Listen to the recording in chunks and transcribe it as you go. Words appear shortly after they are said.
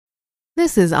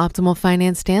This is Optimal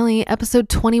Finance Daily, episode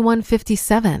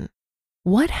 2157.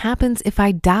 What happens if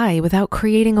I die without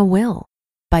creating a will?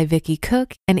 By Vicki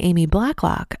and Amy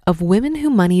Blacklock of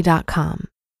WomenWhoMoney.com.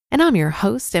 And I'm your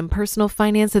host and personal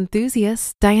finance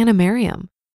enthusiast, Diana Merriam.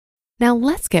 Now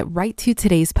let's get right to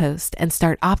today's post and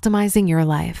start optimizing your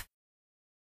life.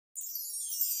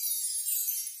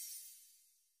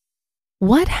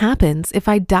 What happens if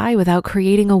I die without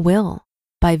creating a will?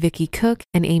 By Vicki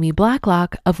and Amy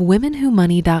Blacklock of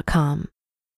WomenWhoMoney.com.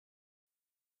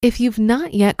 If you've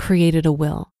not yet created a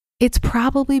will, it's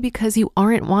probably because you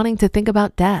aren't wanting to think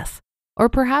about death, or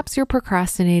perhaps you're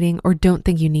procrastinating or don't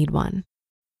think you need one.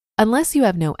 Unless you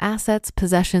have no assets,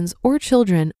 possessions, or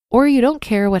children, or you don't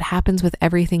care what happens with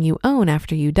everything you own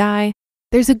after you die,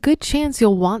 there's a good chance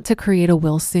you'll want to create a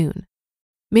will soon.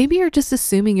 Maybe you're just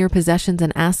assuming your possessions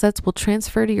and assets will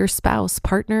transfer to your spouse,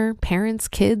 partner, parents,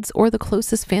 kids, or the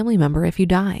closest family member if you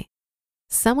die.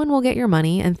 Someone will get your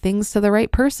money and things to the right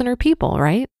person or people,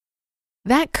 right?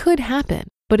 That could happen,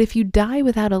 but if you die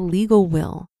without a legal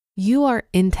will, you are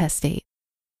intestate.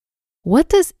 What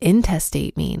does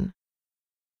intestate mean?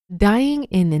 Dying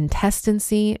in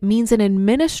intestacy means an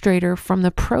administrator from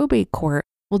the probate court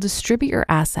will distribute your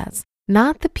assets,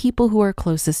 not the people who are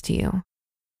closest to you.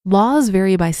 Laws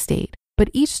vary by state, but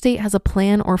each state has a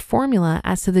plan or formula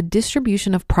as to the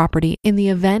distribution of property in the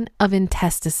event of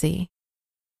intestacy.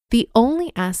 The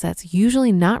only assets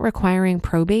usually not requiring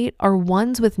probate are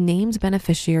ones with named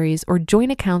beneficiaries or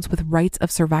joint accounts with rights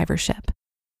of survivorship.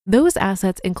 Those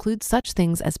assets include such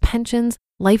things as pensions,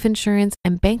 life insurance,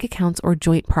 and bank accounts or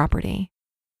joint property.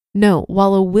 Note,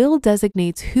 while a will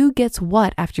designates who gets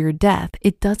what after your death,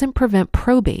 it doesn't prevent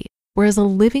probate, whereas a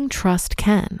living trust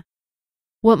can.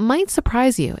 What might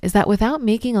surprise you is that without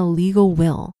making a legal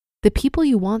will, the people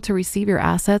you want to receive your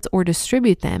assets or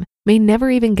distribute them may never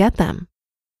even get them.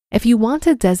 If you want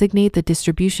to designate the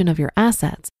distribution of your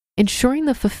assets, ensuring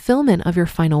the fulfillment of your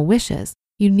final wishes,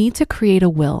 you need to create a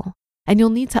will, and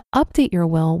you'll need to update your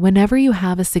will whenever you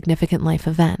have a significant life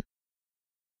event.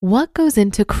 What goes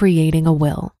into creating a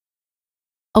will?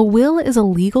 A will is a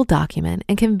legal document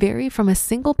and can vary from a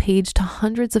single page to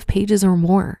hundreds of pages or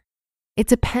more. It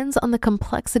depends on the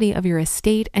complexity of your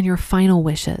estate and your final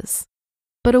wishes.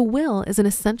 But a will is an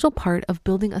essential part of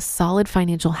building a solid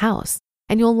financial house,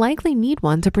 and you'll likely need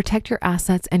one to protect your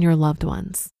assets and your loved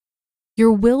ones.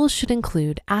 Your will should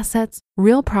include assets,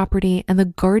 real property, and the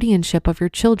guardianship of your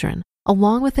children,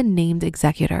 along with a named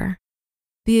executor.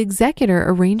 The executor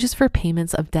arranges for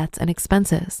payments of debts and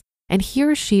expenses, and he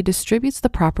or she distributes the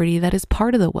property that is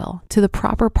part of the will to the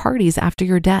proper parties after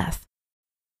your death.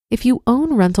 If you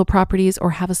own rental properties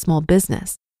or have a small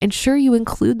business, ensure you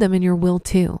include them in your will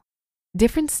too.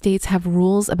 Different states have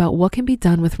rules about what can be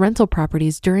done with rental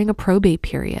properties during a probate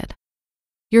period.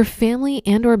 Your family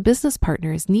and or business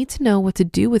partners need to know what to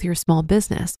do with your small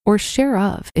business or share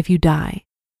of if you die.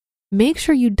 Make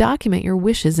sure you document your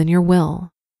wishes in your will.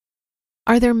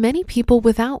 Are there many people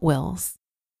without wills?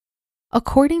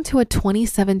 According to a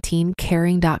 2017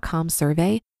 Caring.com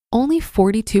survey, only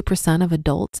 42% of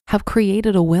adults have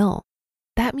created a will.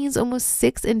 That means almost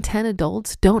 6 in 10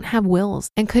 adults don't have wills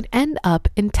and could end up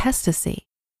intestacy.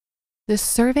 The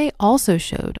survey also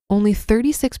showed only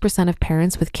 36% of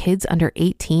parents with kids under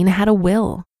 18 had a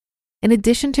will. In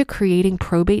addition to creating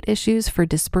probate issues for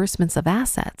disbursements of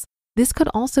assets, this could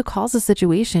also cause a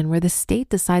situation where the state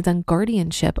decides on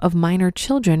guardianship of minor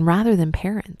children rather than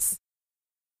parents.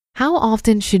 How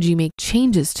often should you make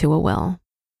changes to a will?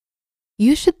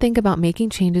 You should think about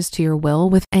making changes to your will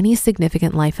with any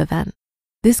significant life event.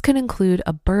 This could include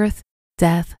a birth,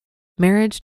 death,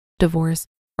 marriage, divorce,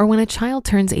 or when a child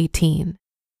turns 18.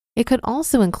 It could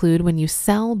also include when you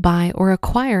sell, buy, or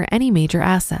acquire any major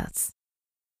assets.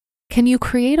 Can you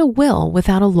create a will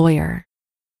without a lawyer?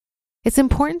 It's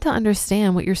important to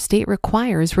understand what your state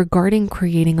requires regarding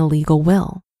creating a legal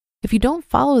will. If you don't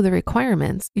follow the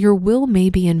requirements, your will may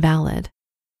be invalid.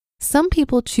 Some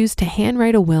people choose to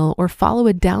handwrite a will or follow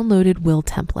a downloaded will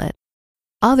template.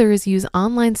 Others use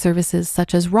online services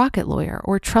such as Rocket Lawyer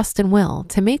or Trust and Will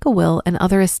to make a will and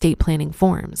other estate planning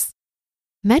forms.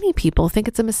 Many people think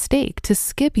it's a mistake to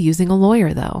skip using a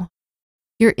lawyer though.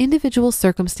 Your individual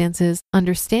circumstances,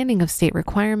 understanding of state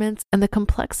requirements, and the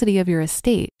complexity of your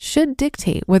estate should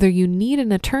dictate whether you need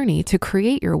an attorney to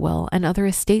create your will and other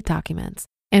estate documents,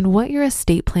 and what your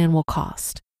estate plan will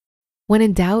cost. When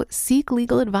in doubt, seek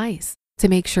legal advice to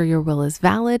make sure your will is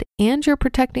valid and you're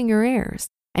protecting your heirs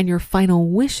and your final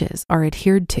wishes are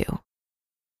adhered to.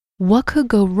 What could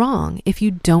go wrong if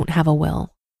you don't have a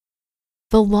will?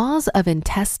 The laws of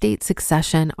intestate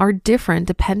succession are different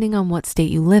depending on what state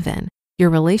you live in, your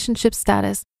relationship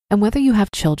status, and whether you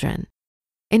have children.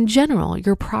 In general,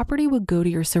 your property would go to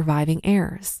your surviving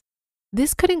heirs.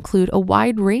 This could include a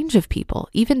wide range of people,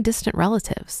 even distant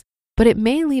relatives, but it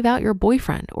may leave out your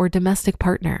boyfriend or domestic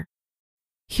partner.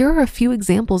 Here are a few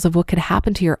examples of what could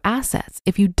happen to your assets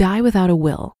if you die without a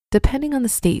will, depending on the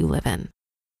state you live in.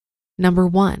 Number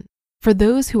 1, for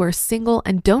those who are single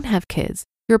and don't have kids,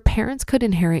 your parents could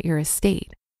inherit your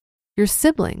estate. Your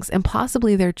siblings and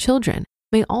possibly their children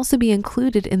may also be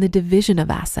included in the division of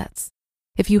assets.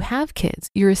 If you have kids,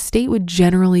 your estate would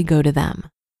generally go to them.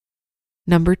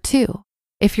 Number 2,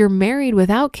 if you're married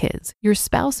without kids, your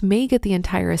spouse may get the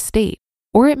entire estate,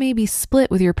 or it may be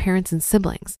split with your parents and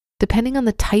siblings, depending on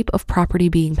the type of property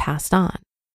being passed on.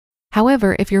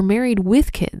 However, if you're married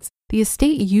with kids, the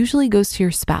estate usually goes to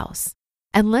your spouse,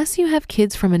 unless you have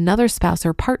kids from another spouse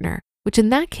or partner, which in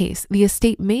that case, the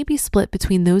estate may be split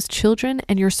between those children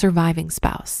and your surviving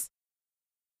spouse.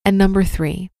 And number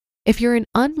 3, if you're an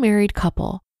unmarried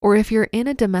couple, or if you're in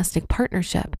a domestic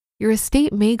partnership, your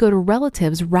estate may go to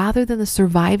relatives rather than the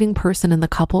surviving person in the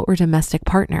couple or domestic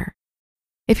partner.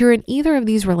 If you're in either of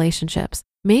these relationships,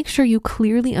 make sure you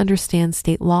clearly understand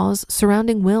state laws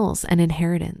surrounding wills and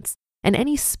inheritance, and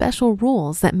any special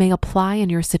rules that may apply in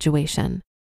your situation.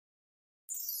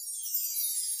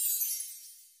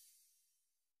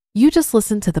 You just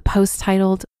listened to the post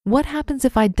titled, "What Happens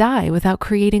If I Die Without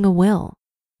Creating a Will?"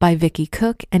 by Vicki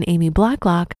Cook and Amy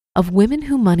Blacklock of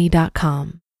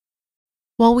WomenWhoMoney.com.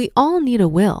 While we all need a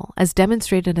will, as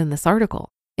demonstrated in this article,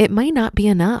 it might not be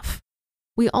enough.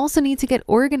 We also need to get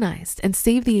organized and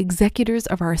save the executors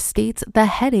of our estates the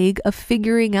headache of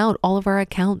figuring out all of our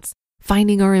accounts,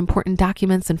 finding our important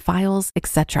documents and files,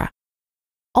 etc.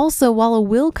 Also, while a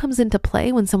will comes into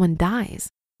play when someone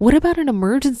dies, what about an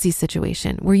emergency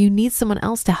situation where you need someone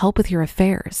else to help with your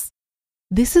affairs?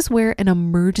 This is where an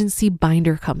emergency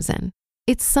binder comes in.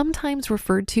 It's sometimes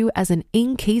referred to as an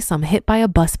in case I'm hit by a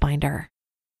bus binder.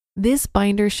 This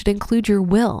binder should include your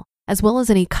will, as well as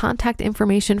any contact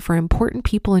information for important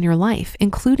people in your life,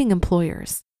 including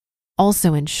employers.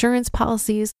 Also insurance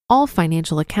policies, all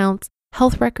financial accounts,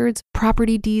 health records,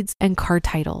 property deeds, and car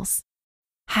titles.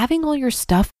 Having all your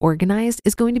stuff organized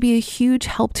is going to be a huge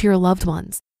help to your loved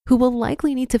ones, who will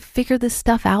likely need to figure this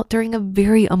stuff out during a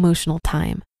very emotional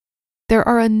time. There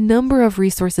are a number of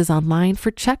resources online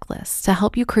for checklists to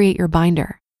help you create your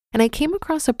binder, and I came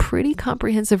across a pretty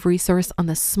comprehensive resource on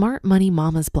the Smart Money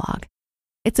Mamas blog.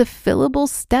 It's a fillable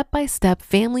step-by-step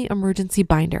family emergency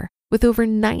binder with over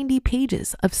 90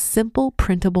 pages of simple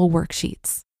printable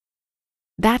worksheets.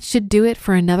 That should do it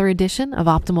for another edition of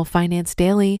Optimal Finance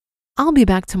Daily. I'll be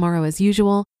back tomorrow as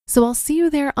usual, so I'll see you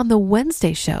there on the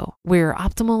Wednesday show where your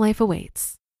optimal life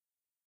awaits.